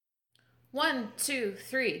1, 2,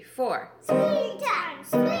 3, 4. Screen time,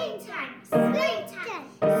 screen time, screen time,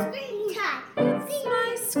 screen time. It's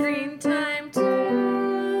my screen time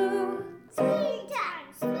too. Screen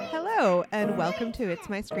time, screen time. Hello, and welcome to It's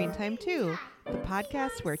My Screen Time Too, the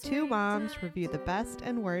podcast where two moms review the best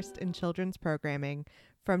and worst in children's programming,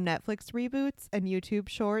 from Netflix reboots and YouTube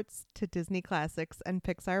shorts to Disney classics and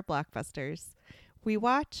Pixar blockbusters. We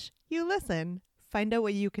watch, you listen, find out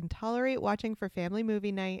what you can tolerate watching for family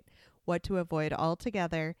movie night, what to avoid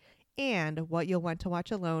altogether, and what you'll want to watch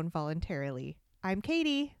alone voluntarily. I'm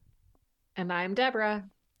Katie. And I'm Deborah.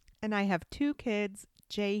 And I have two kids.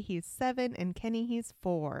 Jay, he's 7, and Kenny, he's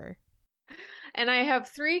 4. And I have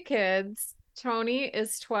 3 kids. Tony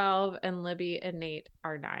is 12, and Libby and Nate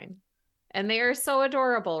are 9. And they are so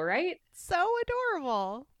adorable, right? So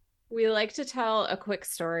adorable. We like to tell a quick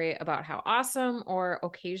story about how awesome or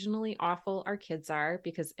occasionally awful our kids are,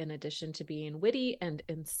 because in addition to being witty and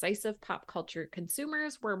incisive pop culture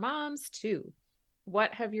consumers, we're moms too.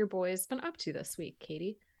 What have your boys been up to this week,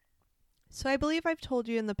 Katie? So I believe I've told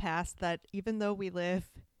you in the past that even though we live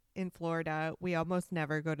in Florida, we almost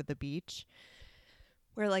never go to the beach.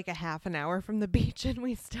 We're like a half an hour from the beach and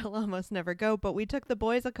we still almost never go. But we took the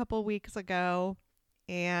boys a couple weeks ago,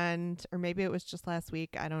 or maybe it was just last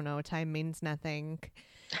week. I don't know. Time means nothing.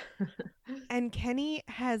 And Kenny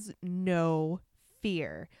has no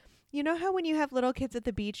fear. You know how when you have little kids at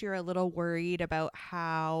the beach, you're a little worried about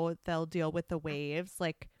how they'll deal with the waves?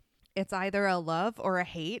 Like, it's either a love or a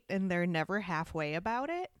hate, and they're never halfway about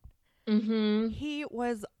it. Mm-hmm. He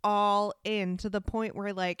was all in, to the point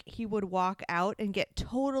where, like, he would walk out and get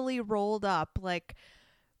totally rolled up, like,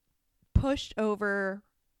 pushed over,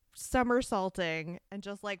 somersaulting, and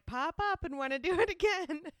just, like, pop up and want to do it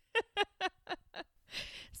again.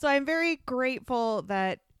 So I'm very grateful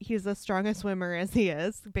that he's as strong a swimmer as he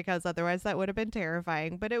is, because otherwise that would have been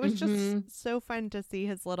terrifying. But it was just so fun to see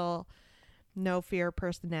his little no fear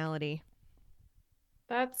personality.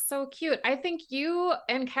 That's so cute. I think you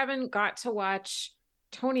and Kevin got to watch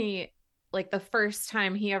Tony like the first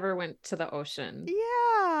time he ever went to the ocean.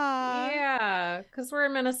 Yeah. Yeah, because we're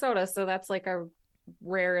in Minnesota, so that's like a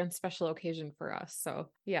rare and special occasion for us. So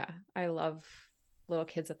yeah, I love little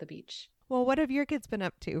kids at the beach. Well, what have your kids been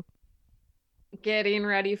up to? Getting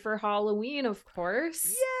ready for Halloween, of course.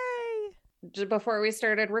 Yay! Before we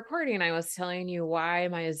started recording, I was telling you why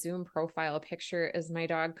my Zoom profile picture is my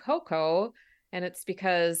dog Coco. And it's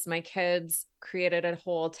because my kids created a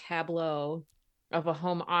whole tableau of a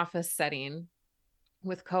home office setting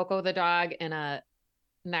with Coco the dog in a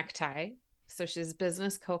necktie. So she's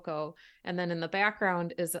business Coco. And then in the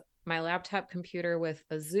background is my laptop computer with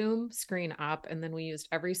a Zoom screen up. And then we used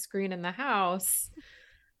every screen in the house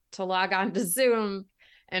to log on to Zoom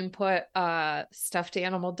and put a stuffed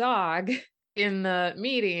animal dog in the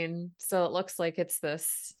meeting. So it looks like it's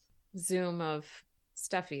this Zoom of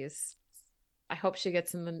stuffies. I hope she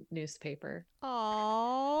gets in the newspaper.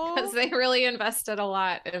 Aww. Because they really invested a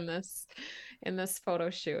lot in this photo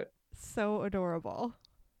shoot. So adorable.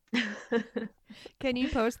 Can you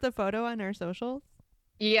post the photo on our socials?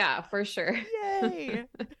 Yeah, for sure. Yay!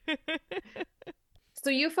 So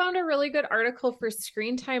you found a really good article for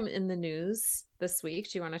screen time in the news this week.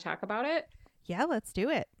 Do you want to talk about it? Yeah, let's do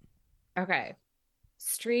it. Okay.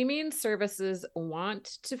 Streaming services want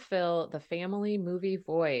to fill the family movie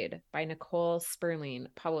void by Nicole Sperling,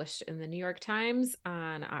 published in the New York Times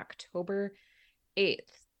on October 8th.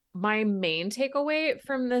 My main takeaway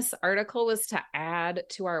from this article was to add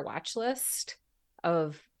to our watch list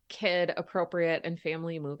of kid appropriate and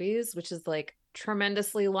family movies, which is like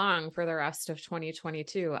tremendously long for the rest of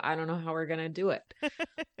 2022. I don't know how we're going to do it.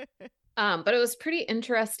 But it was pretty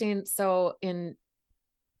interesting. So in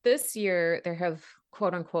this year, there have,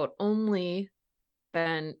 quote unquote, only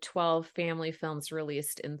been 12 family films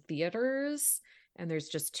released in theaters, and there's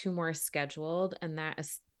just 2 more scheduled. And that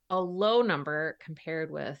is a low number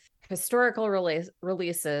compared with historical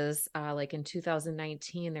releases. Like in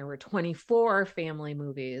 2019, there were 24 family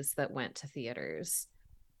movies that went to theaters.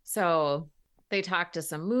 So they talk to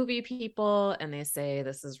some movie people and they say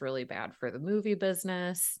this is really bad for the movie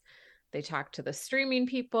business. They talk to the streaming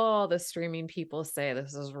people. The streaming people say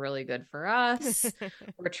this is really good for us.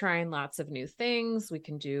 We're trying lots of new things. We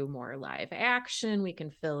can do more live action. We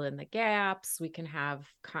can fill in the gaps. We can have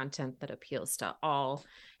content that appeals to all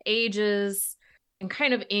ages. And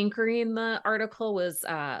kind of anchoring the article was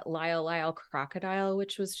Lyle Lyle Crocodile,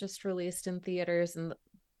 which was just released in theaters. And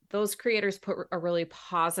those creators put a really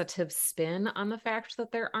positive spin on the fact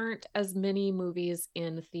that there aren't as many movies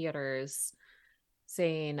in theaters,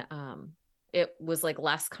 saying it was like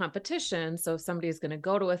less competition. So if somebody's going to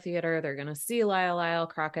go to a theater, they're going to see Lyle Lyle,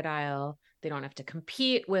 Crocodile. They don't have to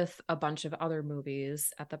compete with a bunch of other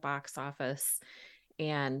movies at the box office.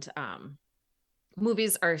 And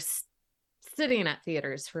movies are sitting at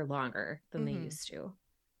theaters for longer than they used to.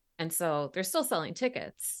 And so they're still selling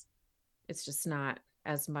tickets. It's just not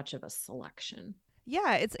as much of a selection.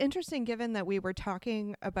 Yeah, it's interesting given that we were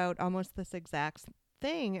talking about almost this exact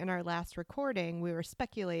thing in our last recording. We were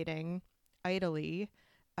speculating idly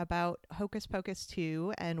about Hocus Pocus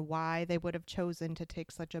 2 and why they would have chosen to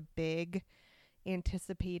take such a big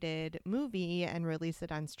anticipated movie and release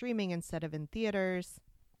it on streaming instead of in theaters.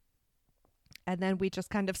 And then we just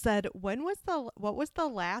kind of said, what was the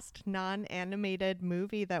last non-animated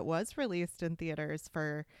movie that was released in theaters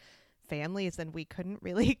for families? And we couldn't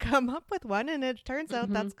really come up with one. And it turns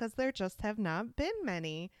out that's because there just have not been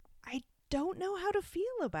many. I don't know how to feel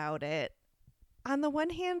about it. On the one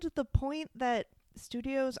hand, the point that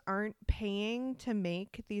studios aren't paying to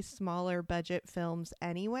make these smaller budget films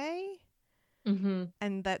anyway,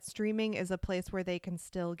 and that streaming is a place where they can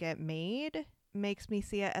still get made, makes me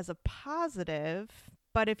see it as a positive.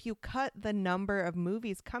 But if you cut the number of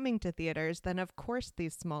movies coming to theaters, then of course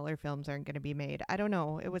these smaller films aren't going to be made. I don't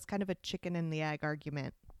know. It was kind of a chicken and the egg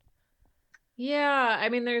argument. Yeah, I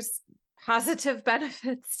mean, there's positive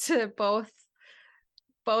benefits to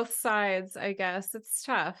both sides, I guess. It's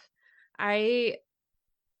tough. I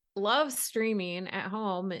love streaming at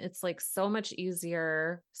home. It's like so much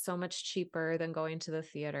easier, so much cheaper than going to the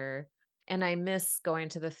theater. And I miss going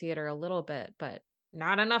to the theater a little bit, but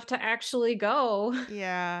not enough to actually go.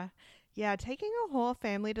 Yeah. Yeah, taking a whole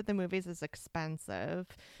family to the movies is expensive.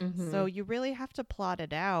 So you really have to plot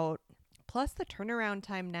it out. Plus the turnaround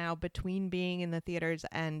time now between being in the theaters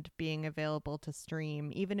and being available to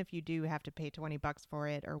stream, even if you do have to pay $20 for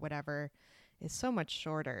it or whatever, is so much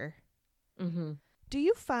shorter. Do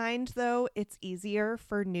you find, though, it's easier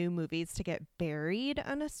for new movies to get buried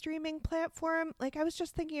on a streaming platform? Like, I was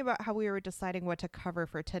just thinking about how we were deciding what to cover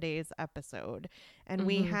for today's episode. And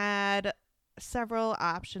we had several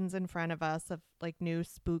options in front of us of, like, new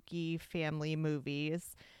spooky family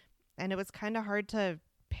movies. And it was kind of hard to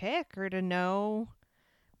pick or to know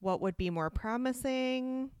what would be more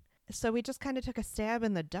promising. So we just kind of took a stab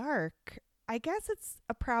in the dark. I guess it's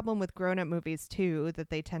a problem with grown-up movies, too, that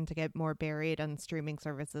they tend to get more buried on streaming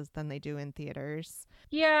services than they do in theaters.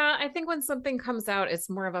 Yeah, I think when something comes out, it's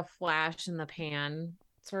more of a flash in the pan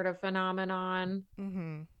sort of phenomenon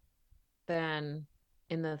than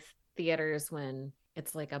in the theaters when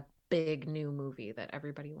it's like a big new movie that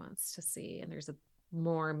everybody wants to see and there's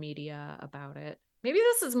more media about it. Maybe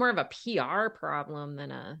this is more of a PR problem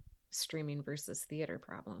than a streaming versus theater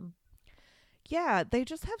problem. Yeah, they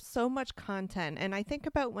just have so much content. And I think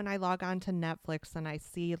about when I log on to Netflix and I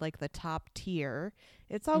see like the top tier,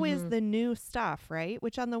 it's always the new stuff, right?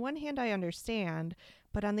 Which on the one hand, I understand.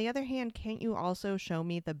 But on the other hand, can't you also show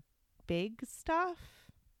me the big stuff?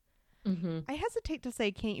 I hesitate to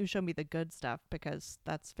say, can't you show me the good stuff? Because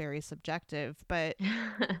that's very subjective. But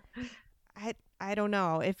I don't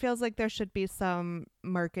know. It feels like there should be some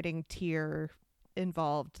marketing tier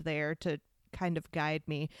involved there to kind of guide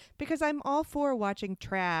me, because I'm all for watching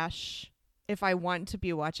trash if I want to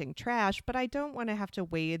be watching trash, but I don't want to have to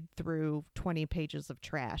wade through 20 pages of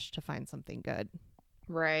trash to find something good.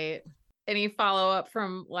 Right. Any follow-up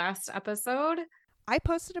from last episode? I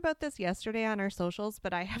posted about this yesterday on our socials,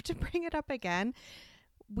 but I have to bring it up again.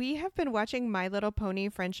 We have been watching My Little Pony: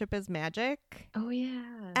 Friendship is Magic. Oh,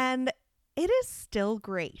 yeah. And it is still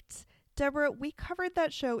great. Deborah, we covered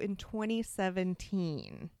that show in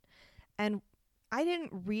 2017. And I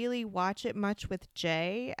didn't really watch it much with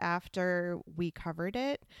Jay after we covered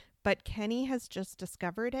it, but Kenny has just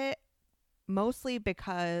discovered it, mostly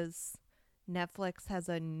because Netflix has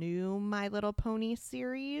a new My Little Pony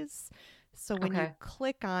series. So when you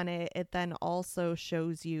click on it, it then also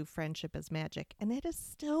shows you Friendship is Magic, and it is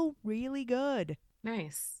still really good.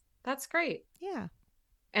 Nice. That's great. Yeah.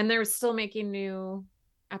 And they're still making new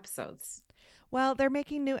episodes. Well, they're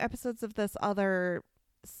making new episodes of this other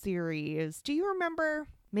series. Do you remember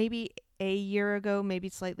maybe a year ago, maybe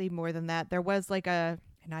slightly more than that, there was like and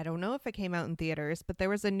I don't know if it came out in theaters, but there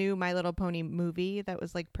was a new My Little Pony movie that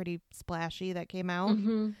was like pretty splashy that came out.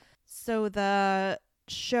 So the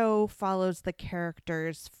show follows the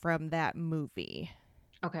characters from that movie.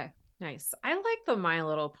 Okay, nice. I like the My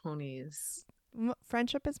Little Ponies.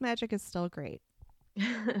 Friendship is Magic is still great.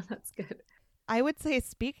 That's good. I would say,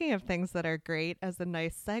 speaking of things that are great, as a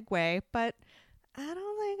nice segue, but I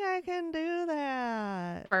don't think I can do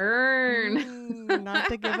that. Burn. Not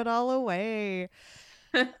to give it all away.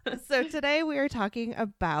 So today we are talking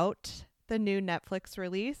about the new Netflix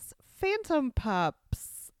release, Phantom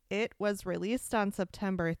Pups. It was released on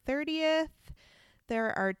September 30th.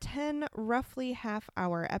 There are 10 roughly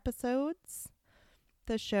half-hour episodes.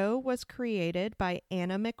 The show was created by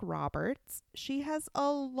Anna McRoberts. She has a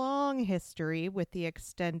long history with the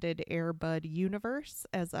extended Air Bud universe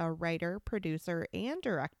as a writer, producer, and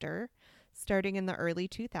director, starting in the early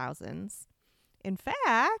 2000s. In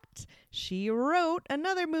fact, she wrote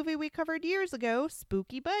another movie we covered years ago,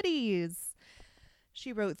 Spooky Buddies.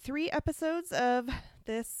 She wrote 3 episodes of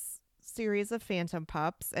this series of Phantom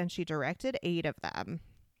Pups, and she directed 8 of them.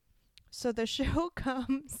 So the show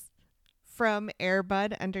comes from Air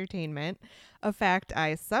Bud Entertainment, a fact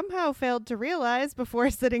I somehow failed to realize before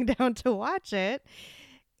sitting down to watch it.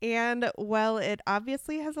 And while it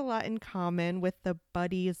obviously has a lot in common with the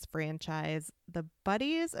Buddies franchise, the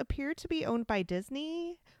Buddies appear to be owned by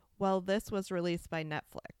Disney, while this was released by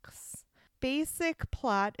Netflix. Basic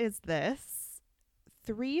plot is this.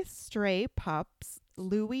 3 stray pups,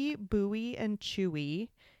 Louie, Bowie, and Chewie,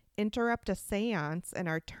 interrupt a seance and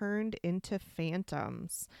are turned into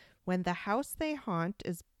phantoms. When the house they haunt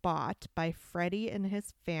is bought by Freddy and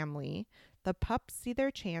his family, the pups see their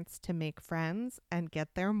chance to make friends and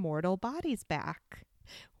get their mortal bodies back.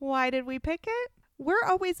 Why did we pick it? We're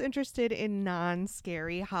always interested in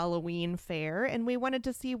non-scary Halloween fare, and we wanted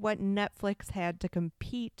to see what Netflix had to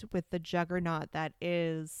compete with the juggernaut that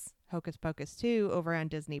is Hocus Pocus 2 over on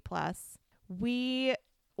Disney+. We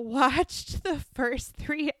watched the first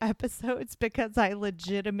 3 episodes because I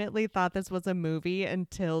legitimately thought this was a movie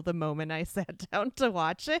until the moment I sat down to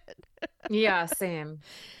watch it. Yeah, same.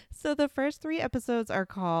 So the first 3 episodes are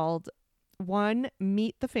called 1,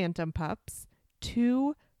 Meet the Phantom Pups,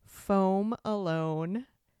 2, Foam Alone,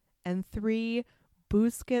 and 3,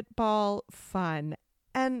 Basketball Fun.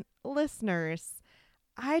 And listeners,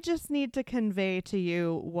 I just need to convey to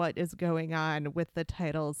you what is going on with the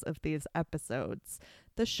titles of these episodes.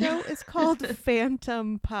 The show is called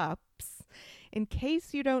Phantom Pups. In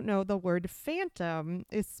case you don't know, the word phantom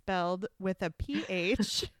is spelled with a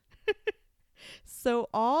PH. So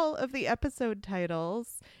all of the episode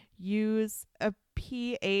titles use a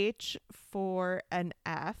PH for an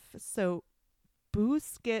F. So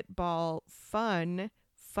Basketball Fun,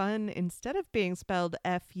 fun instead of being spelled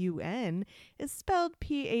F-U-N, is spelled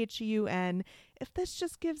P-H-U-N. If this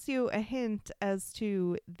just gives you a hint as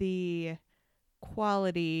to the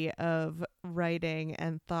quality of writing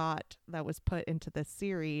and thought that was put into this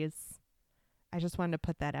series, I just wanted to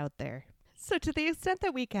put that out there. So to the extent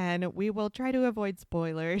that we can, we will try to avoid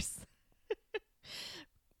spoilers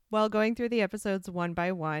while going through the episodes one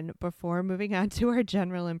by one before moving on to our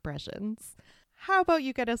general impressions. How about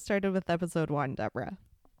you get us started with episode 1, Deborah?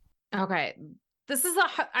 Okay. This is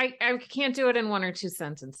I can't do it in 1 or 2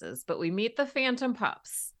 sentences, but we meet the Phantom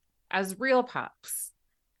Pups as real pups.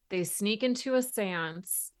 They sneak into a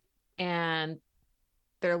seance and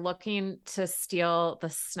they're looking to steal the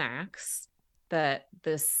snacks that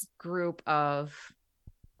this group of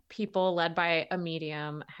people led by a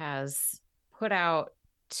medium has put out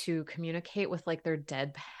to communicate with like their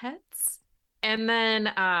dead pets. And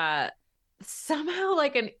then somehow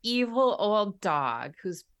like an evil old dog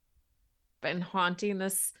who's been haunting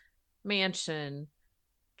this mansion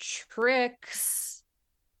tricks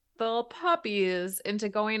the puppies into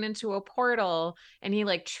going into a portal, and he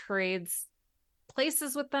like trades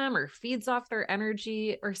places with them or feeds off their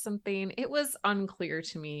energy or something. It was unclear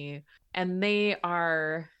to me. And they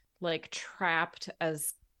are like trapped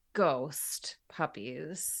as ghost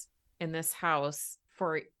puppies in this house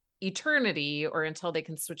for eternity, or until they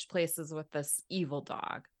can switch places with this evil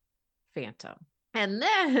dog, Phantom. And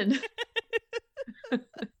then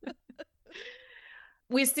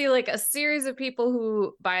we see like a series of people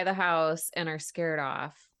who buy the house and are scared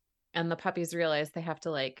off. And the puppies realize they have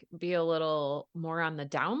to like be a little more on the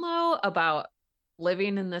down low about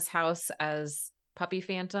living in this house as puppy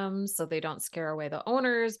phantoms, so they don't scare away the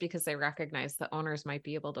owners, because they recognize the owners might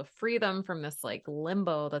be able to free them from this like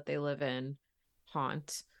limbo that they live in,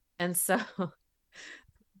 haunt. And so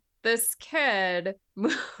this kid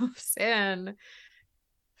moves in,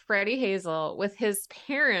 Freddie Hazel, with his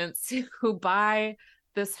parents who buy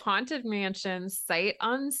this haunted mansion sight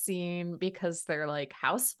unseen because they're like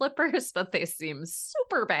house flippers, but they seem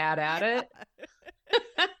super bad at it.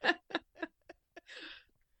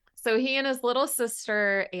 So he and his little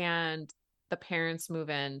sister and the parents move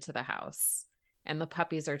into the house, and the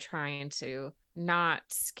puppies are trying to not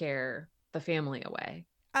scare the family away.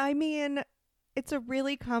 I mean, it's a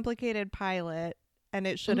really complicated pilot, and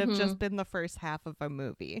it should have just been the first half of a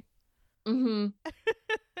movie. Mm-hmm.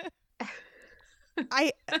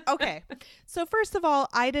 Okay. So first of all,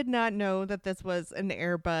 I did not know that this was an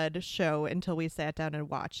Air Bud show until we sat down and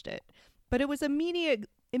watched it. But it was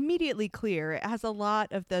immediately clear. It has a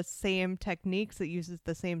lot of the same techniques. It uses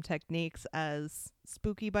the same techniques as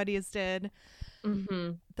Spooky Buddies did.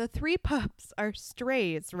 Mm-hmm. The three pups are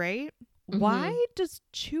strays, right? Mm-hmm. Why does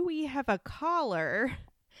Chewy have a collar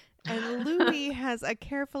and Louie has a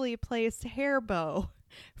carefully placed hair bow?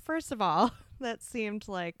 First of all, that seemed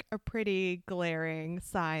like a pretty glaring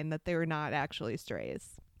sign that they were not actually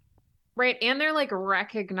strays. Right. And they're like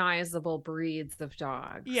recognizable breeds of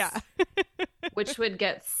dogs. Yeah. Which would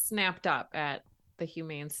get snapped up at the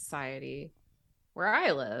Humane Society where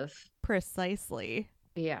I live. Precisely.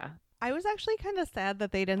 Yeah. I was actually kind of sad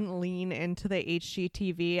that they didn't lean into the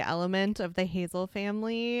HGTV element of the Hazel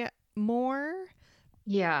family more.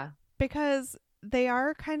 Yeah. Because they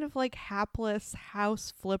are kind of like hapless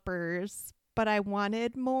house flippers, but I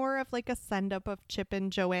wanted more of like a send up of Chip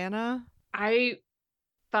and Joanna. I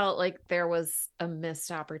felt like there was a missed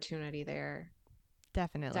opportunity there.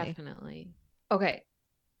 Definitely. Okay.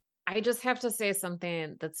 I just have to say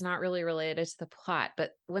something that's not really related to the plot,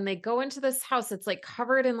 but when they go into this house, it's like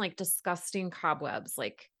covered in like disgusting cobwebs.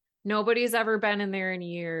 Like nobody's ever been in there in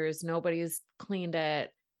years. Nobody's cleaned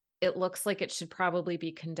it. It looks like it should probably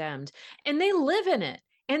be condemned. And they live in it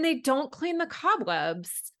and they don't clean the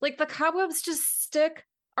cobwebs. Like the cobwebs just stick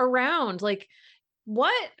around. Like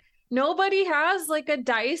what? Nobody has like a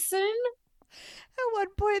Dyson? At one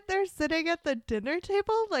point, they're sitting at the dinner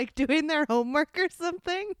table, like doing their homework or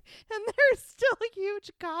something, and there's still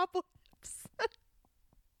huge cobwebs.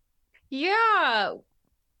 Yeah.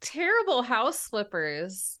 Terrible house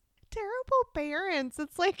flippers. Terrible parents.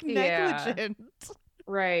 It's like Yeah. negligent.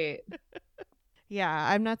 Right. Yeah,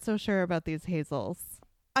 I'm not so sure about these Hazels.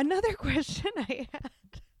 Another question I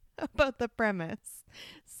had about the premise.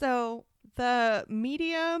 So, the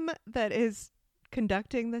medium that is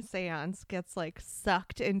conducting the seance gets like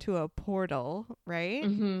sucked into a portal, right?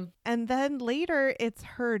 Mm-hmm. And then later it's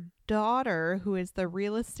her daughter who is the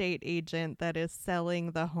real estate agent that is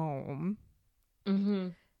selling the home. Mm-hmm.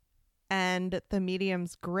 And the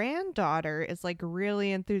medium's granddaughter is like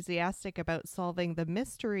really enthusiastic about solving the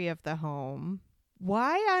mystery of the home.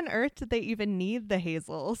 Why on earth did they even need the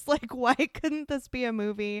Hazels? Like, why couldn't this be a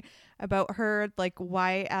movie about her? Like,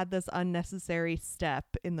 why add this unnecessary step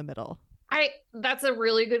in the middle? That's a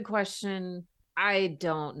really good question. I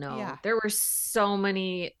don't know. Yeah. There were so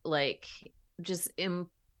many like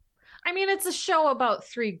I mean, it's a show about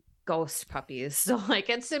three ghost puppies. So like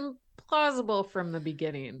it's implausible from the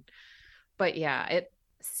beginning. But yeah, it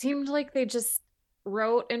seemed like they just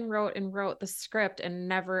wrote and wrote and wrote the script and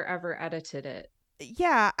never ever edited it.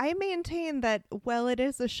 Yeah, I maintain that while it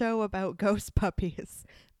is a show about ghost puppies,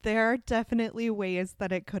 there are definitely ways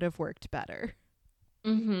that it could have worked better.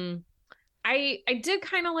 Mm-hmm. I did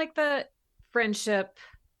kind of like the friendship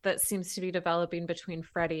that seems to be developing between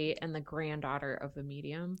Freddie and the granddaughter of the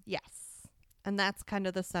medium. Yes. And that's kind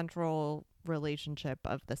of the central relationship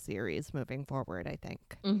of the series moving forward, I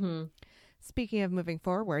think. Mm-hmm. Speaking of moving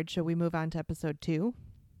forward, shall we move on to episode 2?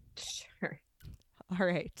 Sure. All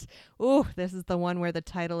right. Ooh, this is the one where the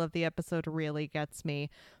title of the episode really gets me.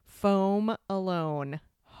 Foam Alone.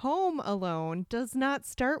 Home Alone does not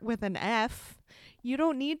start with an F. You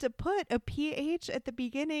don't need to put a PH at the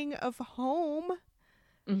beginning of home.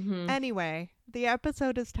 Mm-hmm. Anyway, the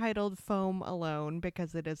episode is titled Foam Alone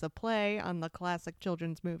because it is a play on the classic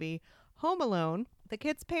children's movie Home Alone. The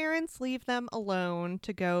kids' parents leave them alone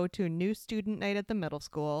to go to a new student night at the middle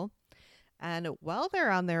school. And while they're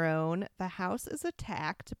on their own, the house is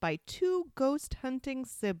attacked by two ghost hunting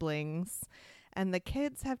siblings, and the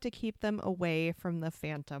kids have to keep them away from the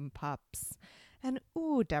phantom pups. And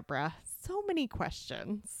ooh, Deborah, so many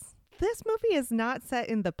questions. This movie is not set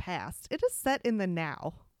in the past. It is set in the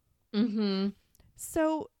now. Mm-hmm.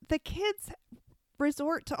 So the kids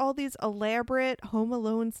resort to all these elaborate Home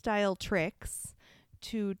Alone style tricks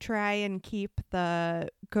to try and keep the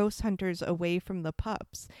ghost hunters away from the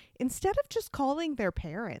pups instead of just calling their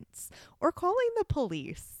parents or calling the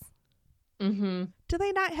police. Mm-hmm. Do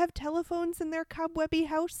they not have telephones in their cobwebby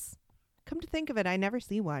house? Come to think of it, I never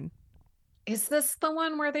see one. Is this the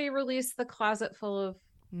one where they release the closet full of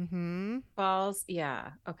Mm-hmm. balls?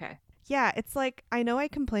 Yeah. Okay. Yeah, it's like, I know I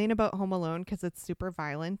complain about Home Alone because it's super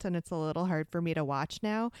violent and it's a little hard for me to watch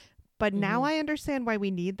now. But now I understand why we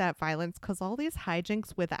need that violence, because all these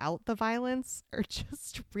hijinks without the violence are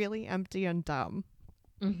just really empty and dumb.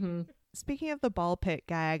 Mm-hmm. Speaking of the ball pit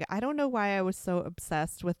gag, I don't know why I was so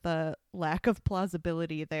obsessed with the lack of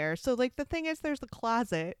plausibility there. So, like, the thing is, there's a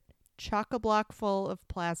closet chock-a-block full of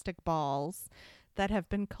plastic balls that have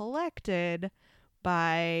been collected,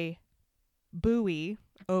 by Bowie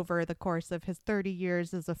over the course of his 30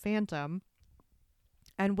 years as a phantom.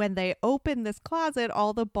 And when they open this closet,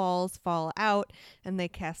 all the balls fall out and they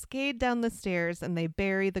cascade down the stairs and they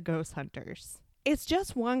bury the ghost hunters. It's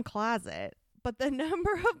just one closet, but the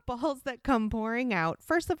number of balls that come pouring out,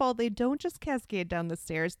 first of all, they don't just cascade down the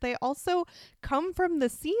stairs, they also come from the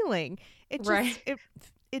ceiling. It just, Right.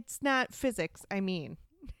 it's not physics, I mean.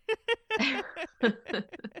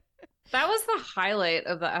 That was the highlight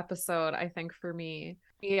of the episode, I think, for me.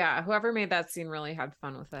 Yeah, whoever made that scene really had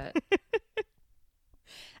fun with it.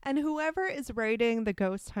 And whoever is writing the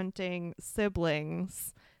ghost hunting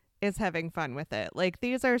siblings is having fun with it. Like,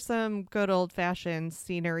 these are some good old fashioned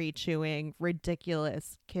scenery chewing,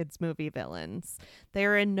 ridiculous kids' movie villains. They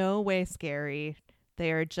are in no way scary.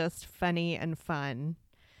 They are just funny and fun.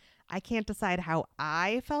 I can't decide how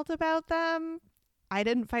I felt about them. I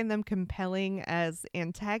didn't find them compelling as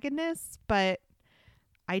antagonists, but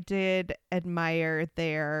I did admire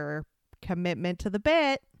their commitment to the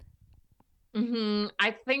bit.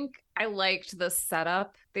 I think I liked the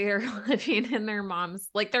setup. They're living in their mom's,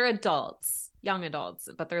 like they're adults, young adults,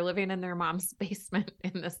 but they're living in their mom's basement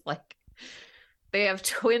in this, like, they have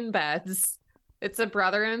twin beds. It's a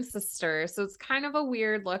brother and sister. So it's kind of a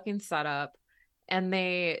weird looking setup. And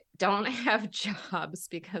they don't have jobs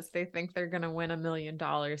because they think they're going to win $1 million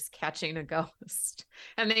catching a ghost.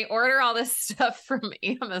 And they order all this stuff from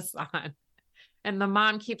Amazon. And the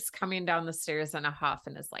mom keeps coming down the stairs in a huff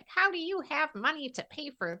and is like, how do you have money to pay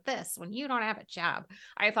for this when you don't have a job?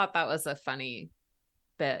 I thought that was a funny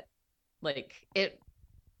bit. Like, it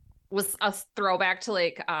was a throwback to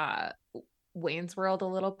like Wayne's World a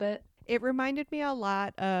little bit. It reminded me a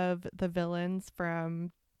lot of the villains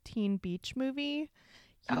from Teen Beach Movie.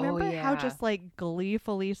 You remember how just like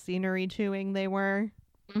gleefully scenery chewing they were?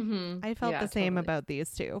 I felt the same about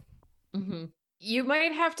these two. You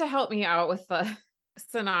might have to help me out with the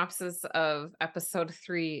synopsis of episode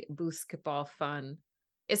 3, Basketball Fun.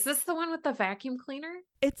 Is this the one with the vacuum cleaner?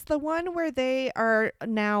 It's the one where they are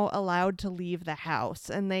now allowed to leave the house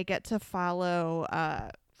and they get to follow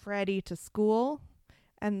Freddie to school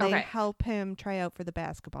and they help him try out for the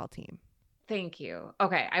basketball team. Thank you.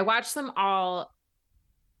 Okay, I watched them all.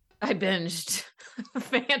 I binged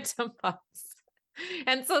Phantom Pups.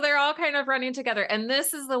 And so they're all kind of running together. And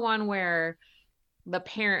this is the one where the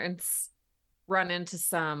parents run into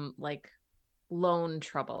some like loan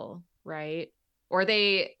trouble, right? Or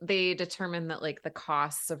they determine that like the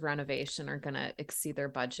costs of renovation are going to exceed their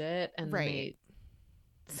budget. And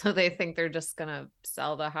so they think they're just going to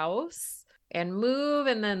sell the house and move.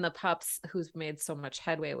 And then the pups, who's made so much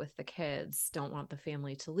headway with the kids, don't want the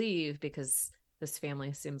family to leave because this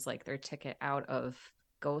family seems like their ticket out of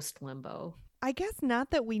ghost limbo. I guess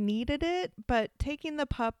not that we needed it, but taking the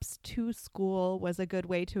pups to school was a good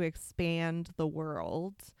way to expand the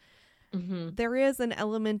world. There is an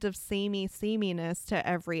element of samey-sameness to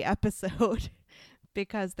every episode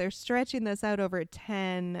because they're stretching this out over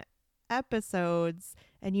 10 episodes,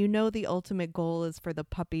 and you know the ultimate goal is for the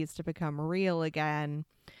puppies to become real again.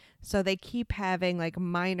 So they keep having like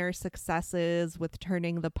minor successes with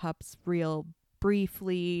turning the pups real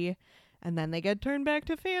briefly, and then they get turned back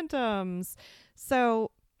to phantoms.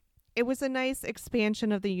 So it was a nice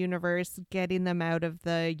expansion of the universe, getting them out of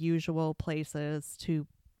the usual places to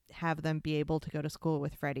have them be able to go to school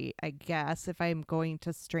with Freddie, I guess, if I'm going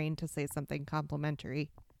to strain to say something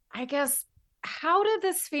complimentary. I guess, how did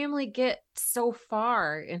this family get so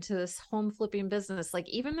far into this home flipping business? Like,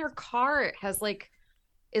 even their car has like,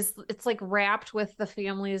 it's like wrapped with the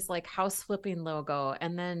family's like house flipping logo.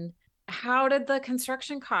 And then how did the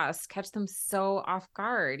construction costs catch them so off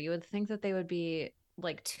guard? You would think that they would be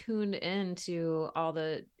like tuned into all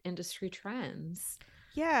the industry trends.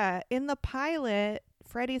 Yeah, in the pilot,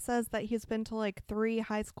 Freddie says that he's been to like 3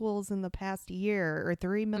 high schools in the past year or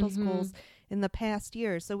 3 middle schools in the past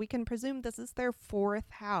year. So we can presume this is their 4th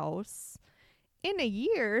house in a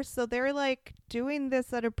year. So they're like doing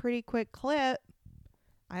this at a pretty quick clip.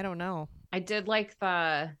 I don't know. I did like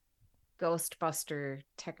the Ghostbuster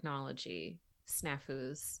technology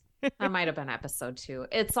snafus. That might have been episode 2.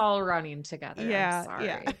 It's all running together. Yeah, I'm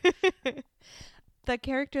sorry. yeah. The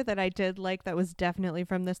character that I did like that was definitely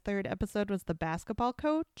from this 3rd episode was the basketball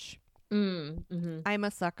coach. I'm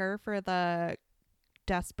a sucker for the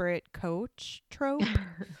desperate coach trope,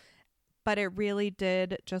 but it really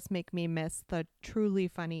did just make me miss the truly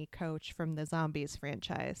funny coach from the Zombies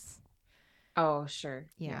franchise. Oh, sure.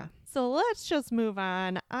 Yeah. So let's just move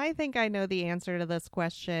on. I think I know the answer to this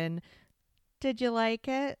question. Did you like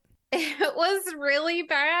it? It was really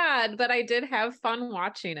bad, but I did have fun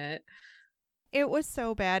watching it. It was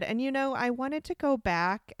so bad. And I wanted to go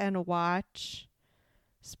back and watch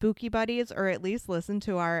Spooky Buddies, or at least listen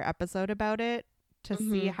to our episode about it to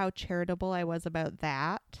see Mhm. how charitable I was about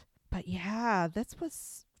that. But yeah, this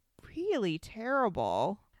was really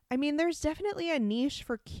terrible. I mean, there's definitely a niche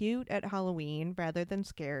for cute at Halloween rather than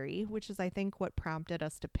scary, which is, I think, what prompted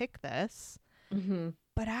us to pick this. Mhm.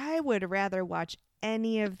 But I would rather watch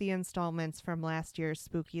any of the installments from last year's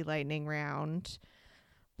Spooky Lightning Round.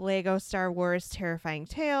 Lego Star Wars Terrifying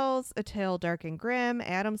Tales, A Tale Dark and Grim,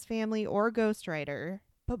 Addams Family, or Ghost Rider.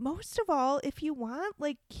 But most of all, if you want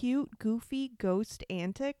like cute, goofy ghost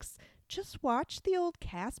antics, just watch the old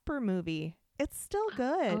Casper movie. It's still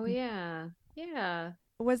good. Oh yeah. Yeah.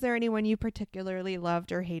 Was there anyone you particularly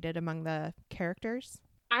loved or hated among the characters?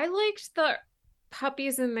 I liked the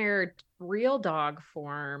puppies in their real dog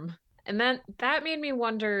form. And then that made me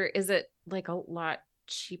wonder, is it like a lot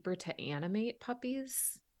cheaper to animate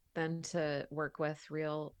puppies than to work with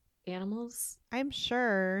real animals? I'm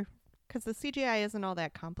sure, because the CGI isn't all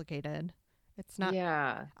that complicated. It's not.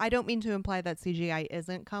 Yeah. I don't mean to imply that CGI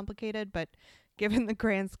isn't complicated, but given the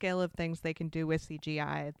grand scale of things they can do with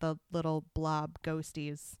CGI, the little blob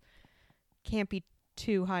ghosties can't be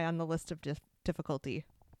too high on the list of difficulty.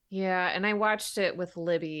 Yeah, and I watched it with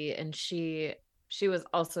Libby, and she was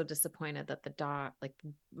also disappointed that the dog, like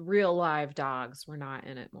real live dogs, were not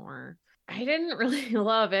in it more. I didn't really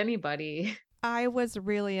love anybody. I was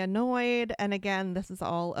really annoyed. And again, this is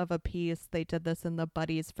all of a piece. They did this in the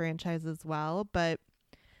Buddies franchise as well. But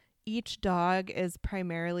each dog is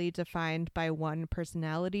primarily defined by one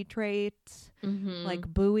personality trait. Mhm. Like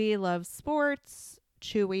Bowie loves sports.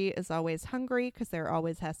 Chewy is always hungry because there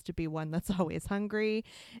always has to be one that's always hungry.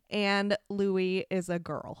 And Louie is a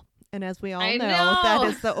girl. And as we all I know, that know.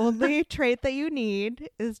 is the only trait that you need,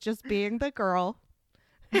 is just being the girl.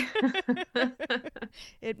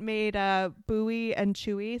 It made Bowie and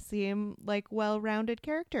Chewy seem like well-rounded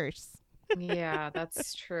characters. Yeah,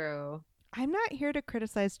 that's true. I'm not here to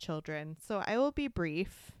criticize children, so I will be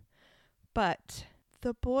brief. But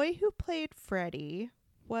the boy who played Freddy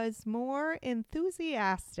was more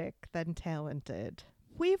enthusiastic than talented.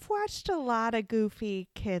 We've watched a lot of goofy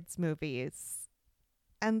kids' movies,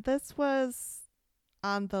 and this was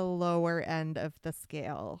on the lower end of the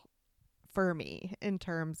scale for me in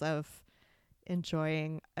terms of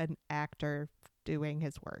enjoying an actor doing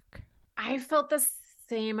his work. I felt the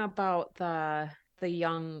same about the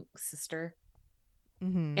young sister.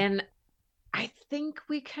 Mm-hmm. And I think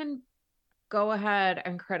we can go ahead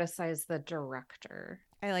and criticize the director.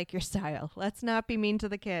 I like your style. Let's not be mean to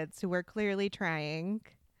the kids who were clearly trying.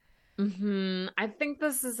 I think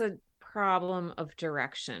this is a problem of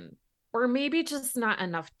direction, or maybe just not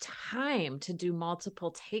enough time to do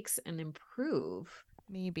multiple takes and improve.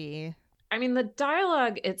 Maybe. I mean, the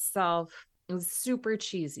dialogue itself is super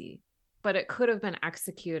cheesy, but it could have been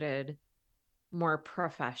executed more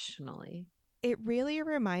professionally. It really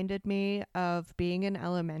reminded me of being in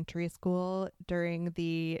elementary school during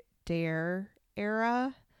the DARE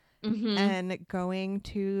era Mm-hmm. and going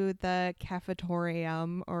to the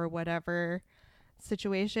cafetorium or whatever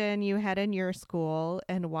situation you had in your school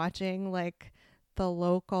and watching like the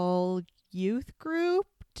local youth group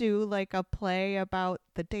do like a play about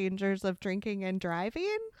the dangers of drinking and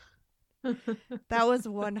driving. That was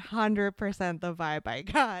 100% the vibe I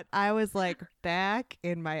got. I was like back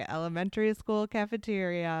in my elementary school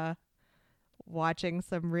cafeteria watching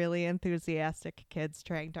some really enthusiastic kids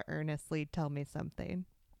trying to earnestly tell me something.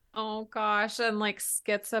 Oh gosh, and like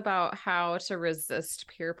skits about how to resist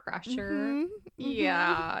peer pressure. Mhm,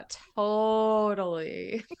 Yeah,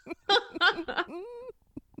 totally. mhm.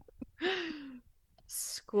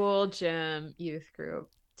 School gym youth group,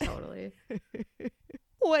 totally.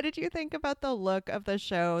 What did you think about the look of the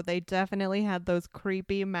show? They definitely had those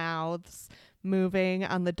creepy mouths moving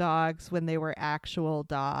on the dogs when they were actual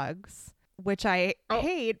dogs, which I Oh.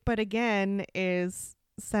 hate, but again is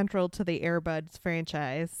central to the Air Buds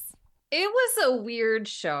franchise. It was a weird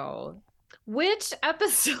show. Which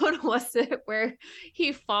episode was it where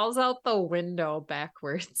he falls out the window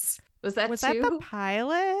backwards? Was that Was two? that the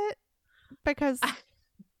pilot? Because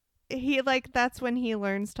he like that's when he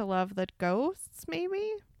learns to love the ghosts,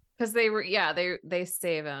 maybe? Because they were, yeah, they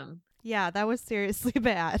save him. Yeah, that was seriously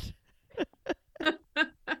bad.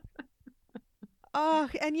 Oh,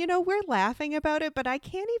 and we're laughing about it, but I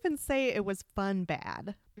can't even say it was fun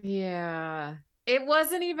bad. Yeah. It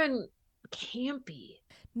wasn't even campy.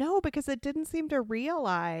 No, because it didn't seem to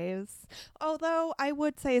realize. Although I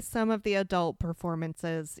would say some of the adult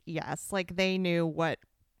performances, yes, like they knew what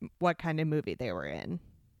kind of movie they were in.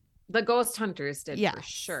 The ghost hunters did for Yes.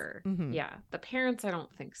 sure. Mhm. Yeah. The parents, I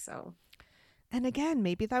don't think so. And again,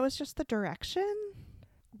 maybe that was just the direction.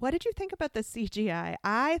 What did you think about the CGI?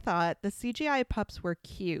 I thought the CGI pups were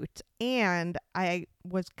cute, and I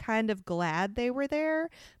was kind of glad they were there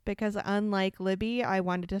because, unlike Libby, I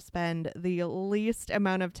wanted to spend the least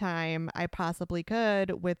amount of time I possibly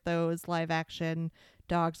could with those live action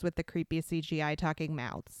dogs with the creepy CGI talking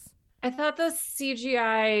mouths. I thought the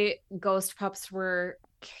CGI ghost pups were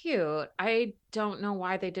cute. I don't know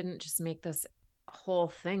why they didn't just make this whole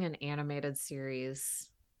thing an animated series.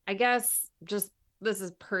 I guess just this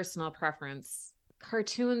is personal preference.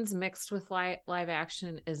 Cartoons mixed with live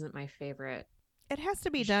action isn't my favorite. It has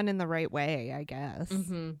to be done in the right way, I guess.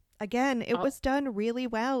 Mm-hmm. Again, it was done really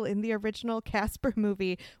well in the original Casper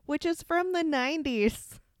movie, which is from the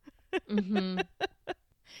 90s. Mm-hmm.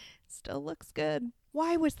 Still looks good.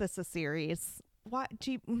 Why was this a series? Why?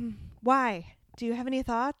 Do you have any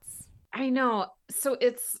thoughts? I know. So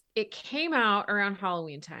it came out around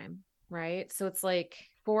Halloween time, right? So it's like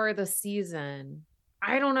for the season.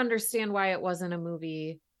 I don't understand why it wasn't a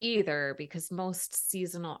movie either, because most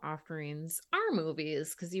seasonal offerings are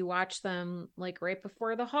movies because you watch them like right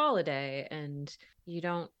before the holiday and you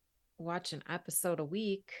don't watch an episode a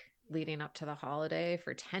week leading up to the holiday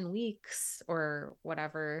for 10 weeks or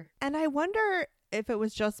whatever. And I wonder if it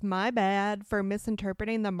was just my bad for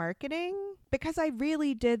misinterpreting the marketing, because I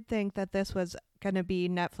really did think that this was going to be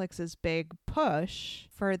Netflix's big push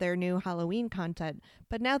for their new Halloween content.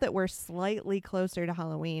 But now that we're slightly closer to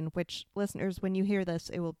Halloween, which listeners, when you hear this,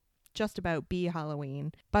 it will just about be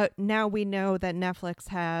Halloween. But now we know that Netflix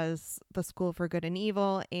has The School for Good and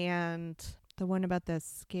Evil and the one about the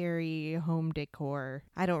scary home decor.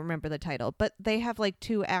 I don't remember the title, but they have like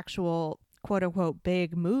two actual quote unquote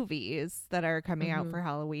big movies that are coming out for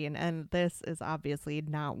Halloween, and this is obviously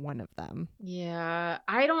not one of them. Yeah,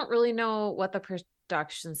 I don't really know what the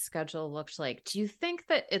production schedule looked like. Do you think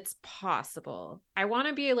that it's possible? I want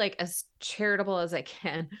to be like as charitable as I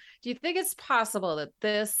can. Do you think it's possible that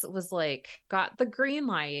this was like got the green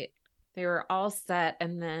light, they were all set,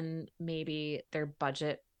 and then maybe their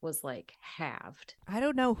budget was like halved? I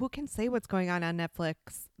don't know. Who can say what's going on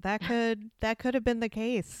Netflix? That could have been the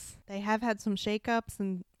case. They have had some shakeups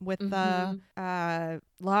and with the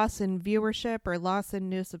loss in viewership or loss in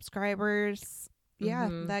new subscribers. Yeah,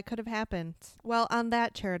 that could have happened. Well, on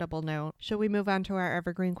that charitable note, shall we move on to our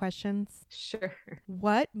evergreen questions? Sure.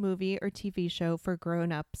 What movie or TV show for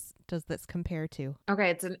grown-ups does this compare to?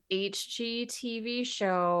 Okay, it's an HGTV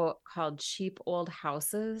show called Cheap Old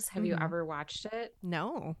Houses. Have you ever watched it?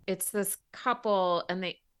 No. It's this couple and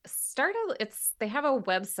they have a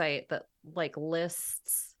website that like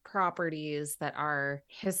lists properties that are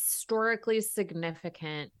historically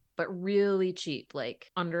significant but really cheap,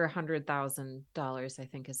 like under $100,000, I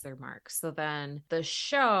think is their mark. So then the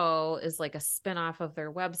show is like a spinoff of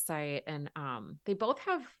their website, and they both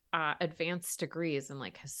have advanced degrees in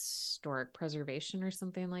like historic preservation or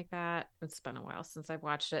something like that. It's been a while since I've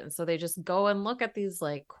watched it. And so they just go and look at these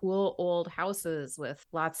like cool old houses with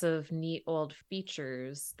lots of neat old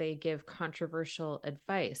features. They give controversial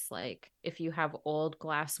advice, like if you have old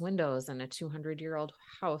glass windows in a 200-year-old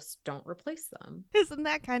house, don't replace them. Isn't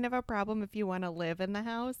that kind of a problem if you want to live in the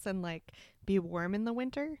house and like be warm in the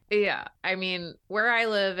winter? Yeah. I mean, where I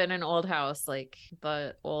live in an old house, like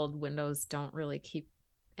the old windows don't really keep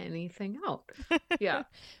anything out. Yeah.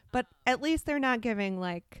 But at least they're not giving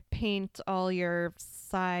like paint all your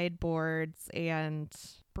sideboards and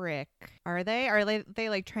brick, are they? Are they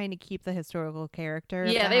like trying to keep the historical character?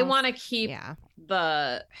 Yeah, they want to keep Yeah.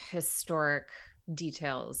 the historic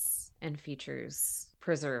details and features,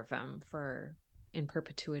 preserve them for in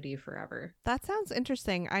perpetuity forever. That sounds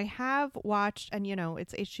interesting. I have watched, and you know,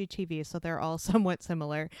 it's HGTV, so they're all somewhat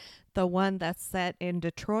similar. The one that's set in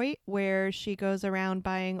Detroit, where she goes around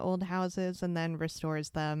buying old houses and then restores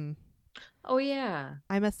them. Oh, yeah.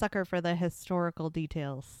 I'm a sucker for the historical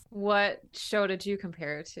details. What show did you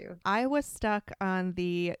compare it to? I was stuck on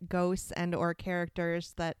the ghosts and or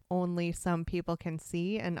characters that only some people can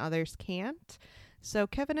see and others can't. So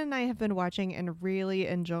Kevin and I have been watching and really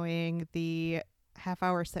enjoying the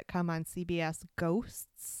half-hour sitcom on CBS,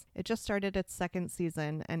 Ghosts. It just started its second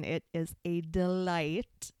season, and it is a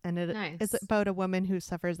delight. And it is about a woman who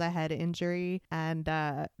suffers a head injury, and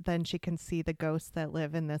then she can see the ghosts that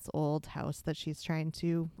live in this old house that she's trying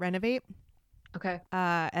to renovate. Okay.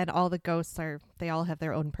 And all the ghosts they all have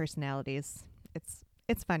their own personalities.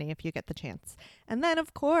 It's funny if you get the chance. And then,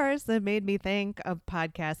 of course, it made me think of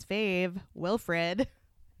podcast fave, Wilfred.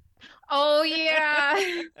 Oh,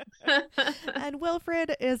 yeah. And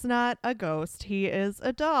Wilfred is not a ghost. He is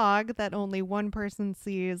a dog that only one person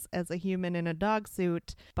sees as a human in a dog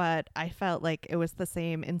suit, but I felt like it was the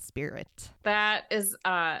same in spirit. That is,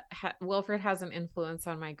 Wilfred has an influence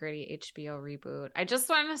on my gritty HBO reboot. I just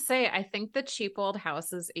want to say, I think the cheap old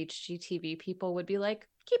houses HGTV people would be like,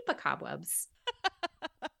 keep the cobwebs.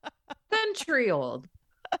 Century old.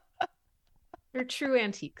 They're true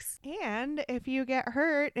antiques. And if you get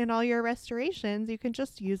hurt in all your restorations, you can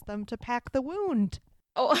just use them to pack the wound.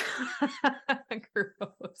 Oh,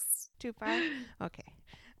 gross. Too far? Okay.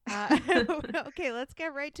 Okay, let's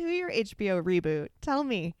get right to your HBO reboot. Tell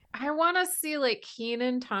me. I want to see like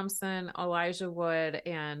Kenan Thompson, Elijah Wood,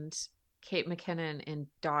 and Kate McKinnon in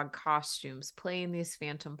dog costumes playing these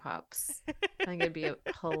phantom pups. I think it'd be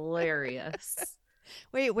hilarious.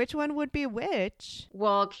 Wait, which one would be which?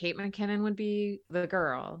 Well, Kate McKinnon would be the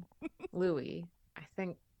girl, Louie. I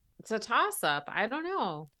think it's a toss up. I don't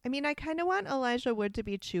know. I mean, I kind of want Elijah Wood to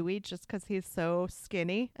be Chewy just because he's so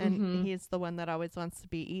skinny and he's the one that always wants to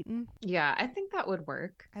be eaten. Yeah, I think that would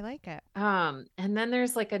work. I like it. And then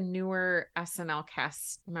there's like a newer SNL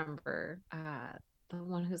cast member, the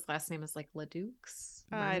one whose last name is like LeDukes.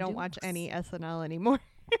 I don't watch any SNL anymore.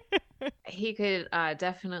 He could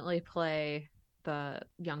definitely play the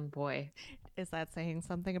young boy. Is that saying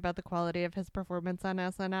something about the quality of his performance on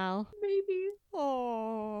SNL? Maybe.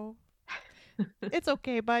 Oh. It's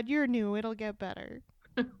okay, bud. You're new. It'll get better.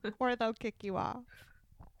 Or they'll kick you off.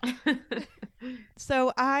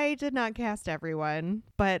 So I did not cast everyone,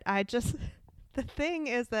 but I just... The thing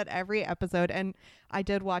is that every episode, and I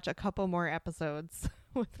did watch a couple more episodes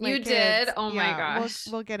with my You kids. did? Oh my gosh.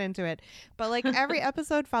 We'll get into it. But like every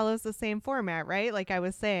episode follows the same format, right? Like I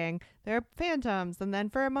was saying, they're phantoms, and then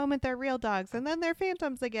for a moment they're real dogs, and then they're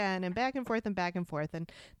phantoms again, and back and forth and back and forth. And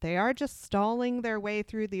they are just stalling their way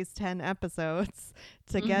through these 10 episodes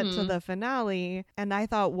to get to the finale. And I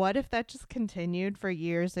thought, what if that just continued for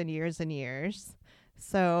years and years and years?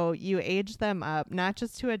 So you age them up, not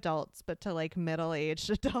just to adults, but to like middle-aged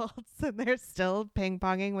adults, and they're still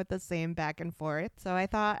ping-ponging with the same back and forth. So I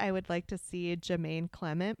thought I would like to see Jermaine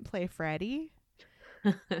Clement play Freddie.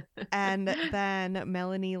 And then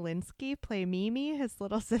Melanie Linsky play Mimi, his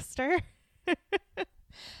little sister.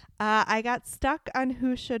 I got stuck on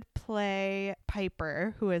who should play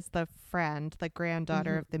Piper, who is the friend, the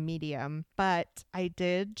granddaughter of the medium. But I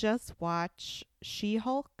did just watch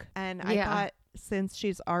She-Hulk, and I thought, since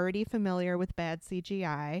she's already familiar with bad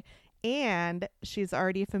CGI and she's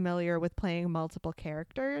already familiar with playing multiple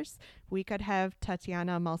characters, we could have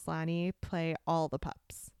Tatiana Maslany play all the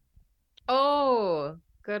pups. Oh,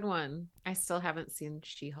 good one. I still haven't seen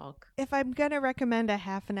She-Hulk. If I'm going to recommend a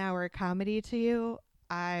half an hour comedy to you,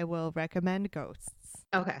 I will recommend Ghosts.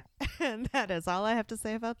 Okay. And that is all I have to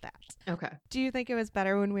say about that. Okay. Do you think it was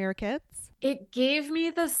better when we were kids? It gave me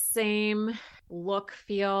the same look,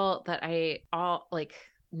 feel that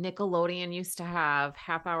Nickelodeon used to have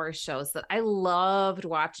half-hour shows that I loved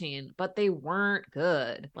watching, but they weren't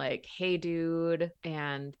good. Like Hey Dude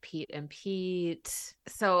and Pete and Pete.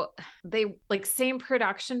 So they like same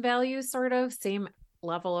production value, sort of, same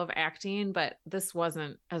level of acting, but this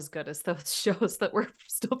wasn't as good as those shows that were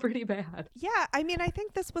still pretty bad. Yeah, I mean, I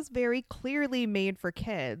think this was very clearly made for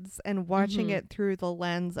kids, and watching it through the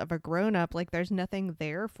lens of a grown-up, like there's nothing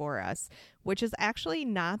there for us, which is actually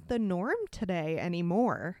not the norm today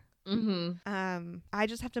anymore. I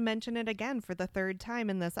just have to mention it again for the third time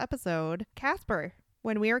in this episode. Casper,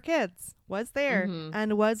 when we were kids, was there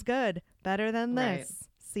and was good. Better than this. Right.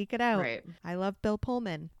 Seek it out. Right. I love Bill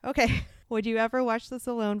Pullman. Okay. Would you ever watch this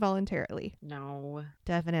alone voluntarily? No.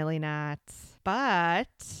 Definitely not. But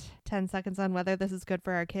 10 seconds on whether this is good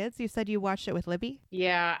for our kids. You said you watched it with Libby?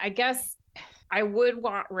 Yeah, I guess I would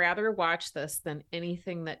rather watch this than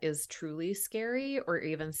anything that is truly scary or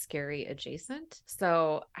even scary adjacent.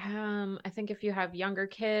 So I think if you have younger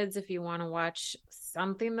kids, if you want to watch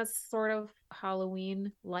something that's sort of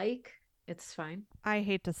Halloween-like, it's fine. I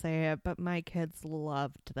hate to say it, but my kids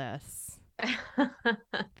loved this.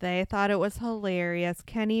 They thought it was hilarious.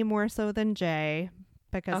 Kenny more so than Jay,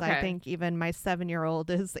 because I think even my 7-year-old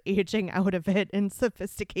is aging out of it in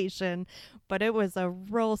sophistication. But it was a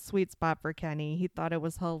real sweet spot for Kenny. He thought it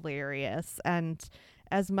was hilarious. And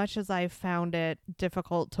as much as I found it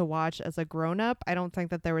difficult to watch as a grown-up, I don't think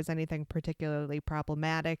that there was anything particularly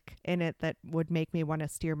problematic in it that would make me want to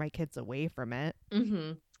steer my kids away from it.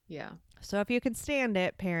 Yeah. So if you can stand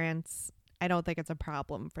it, parents, I don't think it's a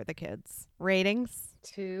problem for the kids. Ratings?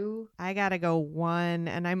 2. I gotta go 1,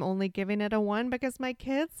 and I'm only giving it a 1 because my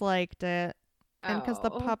kids liked it. And because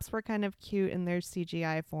the Oh. pups were kind of cute in their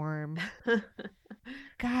CGI form.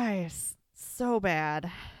 Guys, so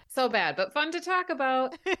bad. So bad, but fun to talk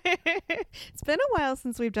about. It's been a while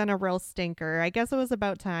since we've done a real stinker. I guess it was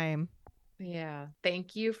about time. Yeah.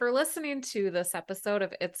 Thank you for listening to this episode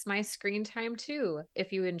of It's My Screen Time Too.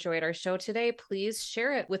 If you enjoyed our show today, please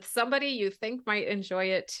share it with somebody you think might enjoy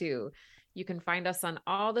it too. You can find us on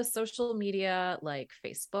all the social media like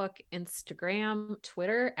Facebook, Instagram,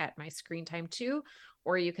 Twitter at My Screen Time Too,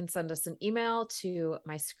 or you can send us an email to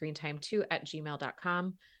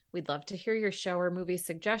myscreentime2@gmail.com. We'd love to hear your show or movie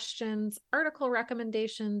suggestions, article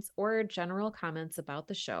recommendations, or general comments about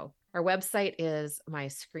the show. Our website is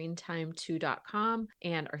myscreentime2.com,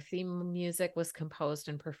 and our theme music was composed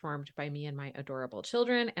and performed by me and my adorable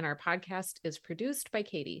children, and our podcast is produced by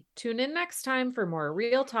Katie. Tune in next time for more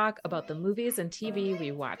real talk about the movies and TV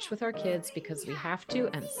we watch with our kids because we have to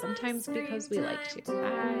and sometimes because we like to.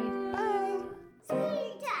 Bye. Bye. Screen